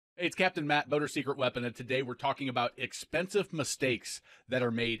Hey, it's Captain Matt, Boater Secret Weapon, and today we're talking about expensive mistakes that are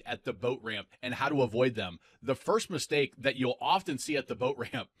made at the boat ramp and how to avoid them. The first mistake that you'll often see at the boat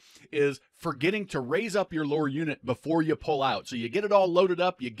ramp is forgetting to raise up your lower unit before you pull out. So you get it all loaded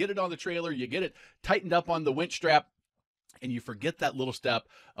up, you get it on the trailer, you get it tightened up on the winch strap, and you forget that little step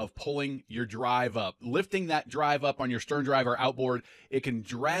of pulling your drive up. Lifting that drive up on your stern drive or outboard, it can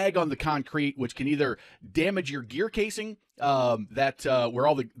drag on the concrete, which can either damage your gear casing, where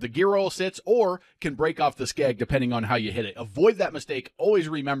all the gear oil sits, or can break off the skeg depending on how you hit it. Avoid that mistake. Always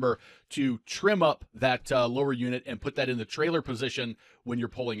remember to trim up that lower unit and put that in the trailer position when you're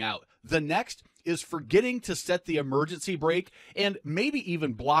pulling out. The next is forgetting to set the emergency brake and maybe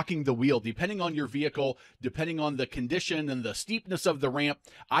even blocking the wheel, depending on your vehicle, depending on the condition and the steepness of the ramp.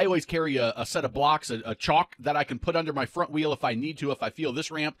 I always carry a set of blocks, a chalk that I can put under my front wheel if I need to, if I feel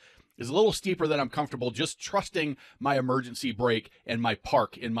this ramp is a little steeper than I'm comfortable, just trusting my emergency brake and my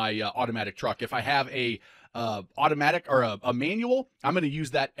park in my automatic truck. If I have a automatic or a manual, I'm going to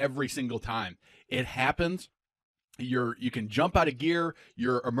use that every single time. It happens. You can jump out of gear,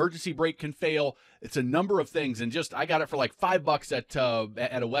 your emergency brake can fail. It's a number of things, and I got it for like $5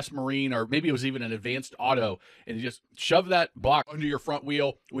 at a West Marine, or maybe it was even an Advanced Auto, and you just shove that block under your front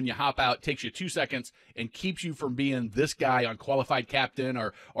wheel when you hop out. It takes you 2 seconds and keeps you from being this guy on Qualified Captain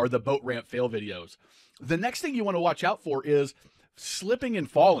or the boat ramp fail videos. The next thing you want to watch out for is slipping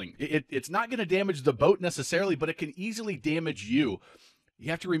and falling. It's not going to damage the boat necessarily, but it can easily damage you. You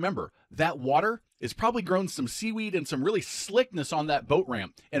have to remember that water is probably grown some seaweed and some really slickness on that boat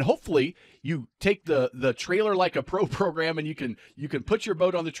ramp. And hopefully you take the trailer like a pro program and you can put your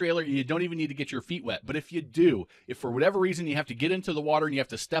boat on the trailer and you don't even need to get your feet wet. But if you do, if for whatever reason you have to get into the water and you have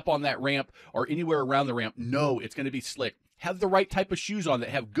to step on that ramp or anywhere around the ramp, no, it's going to be slick. Have the right type of shoes on that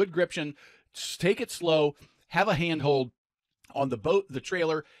have good gription. Take it slow. Have a handhold on the boat, the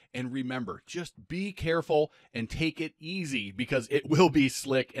trailer, and remember, just be careful and take it easy because it will be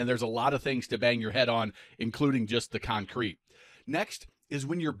slick and there's a lot of things to bang your head on, including just the concrete. Next is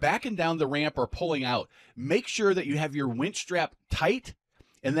when you're backing down the ramp or pulling out, make sure that you have your winch strap tight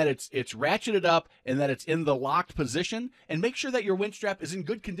and that it's ratcheted up and that it's in the locked position, and make sure that your winch strap is in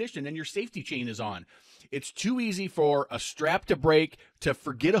good condition and your safety chain is on. It's too easy for a strap to break, to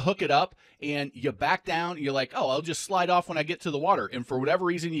forget to hook it up, and you back down, and you're like, oh, I'll just slide off when I get to the water. And for whatever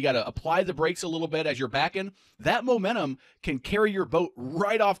reason, you got to apply the brakes a little bit as you're backing. That momentum can carry your boat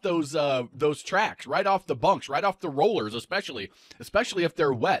right off those tracks, right off the bunks, right off the rollers, especially if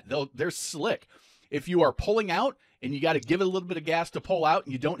they're wet. They're slick. If you are pulling out and you got to give it a little bit of gas to pull out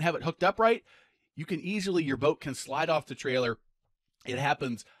and you don't have it hooked up right, your boat can slide off the trailer. It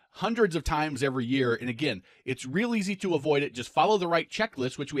happens hundreds of times every year. And again, it's real easy to avoid it. Just follow the right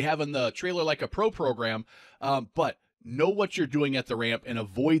checklist, which we have in the Trailer Like a Pro program. But know what you're doing at the ramp and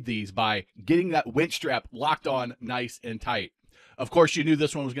avoid these by getting that winch strap locked on nice and tight. Of course, you knew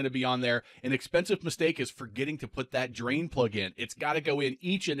this one was going to be on there. An expensive mistake is forgetting to put that drain plug in. It's got to go in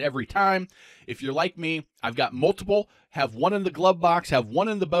each and every time. If you're like me, I've got multiple. Have one in the glove box, have one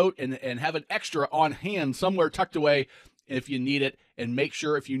in the boat, and have an extra on hand somewhere tucked away if you need it. And make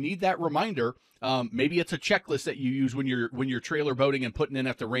sure if you need that reminder, maybe it's a checklist that you use when you're trailer boating and putting in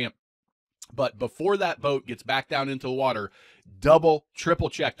at the ramp. But before that boat gets back down into the water, double, triple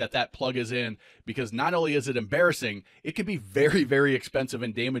check that plug is in, because not only is it embarrassing, it can be very, very expensive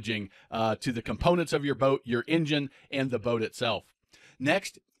and damaging to the components of your boat, your engine, and the boat itself.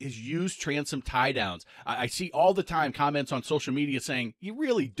 Next is use transom tie downs. I see all the time comments on social media saying you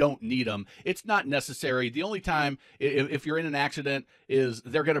really don't need them. It's not necessary. The only time if you're in an accident is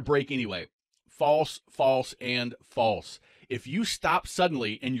they're going to break anyway. False, false, and false. If you stop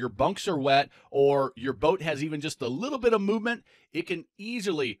suddenly and your bunks are wet or your boat has even just a little bit of movement, it can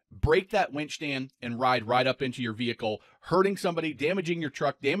easily break that winch stand and ride right up into your vehicle, hurting somebody, damaging your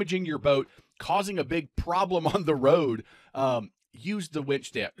truck, damaging your boat, causing a big problem on the road. Use the winch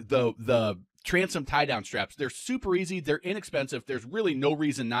stand, the transom tie down straps. They're super easy. They're inexpensive. There's really no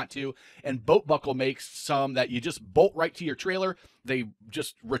reason not to. And Boat Buckle makes some that you just bolt right to your trailer. They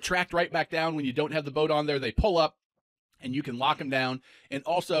just retract right back down when you don't have the boat on there. They pull up and you can lock them down. And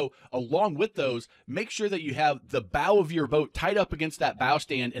also, along with those, make sure that you have the bow of your boat tied up against that bow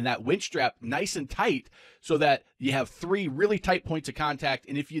stand and that winch strap nice and tight so that you have 3 really tight points of contact.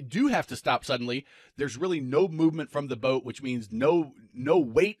 And if you do have to stop suddenly, there's really no movement from the boat, which means no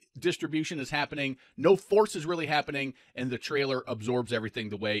weight distribution is happening, no force is really happening, and the trailer absorbs everything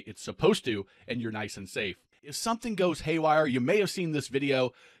the way it's supposed to, and you're nice and safe. If something goes haywire, you may have seen this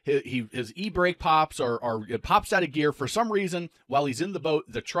video, his e-brake pops or it pops out of gear for some reason while he's in the boat.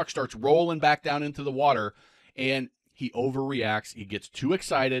 The truck starts rolling back down into the water, and he overreacts. He gets too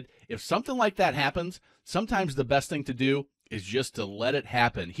excited. If something like that happens, sometimes the best thing to do is just to let it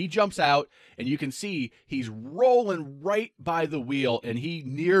happen. He jumps out, and you can see he's rolling right by the wheel, and he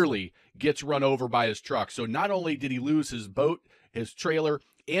nearly gets run over by his truck. So not only did he lose his boat, his trailer,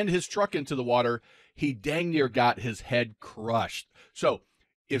 and his truck into the water, he dang near got his head crushed. So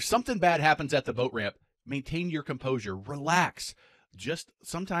if something bad happens at the boat ramp, maintain your composure, relax.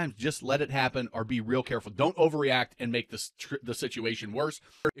 Sometimes just let it happen, or be real careful. Don't overreact and make the situation worse.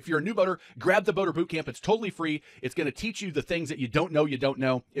 If you're a new boater, grab the Boater Bootcamp. It's totally free. It's going to teach you the things that you don't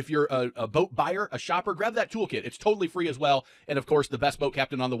know. If you're a boat buyer, a shopper, grab that toolkit. It's totally free as well. And of course, the best boat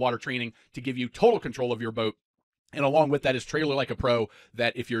captain on the water training to give you total control of your boat. And along with that is Trailer Like a Pro,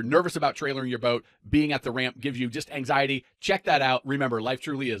 that if you're nervous about trailering your boat, being at the ramp gives you just anxiety. Check that out. Remember, life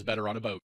truly is better on a boat.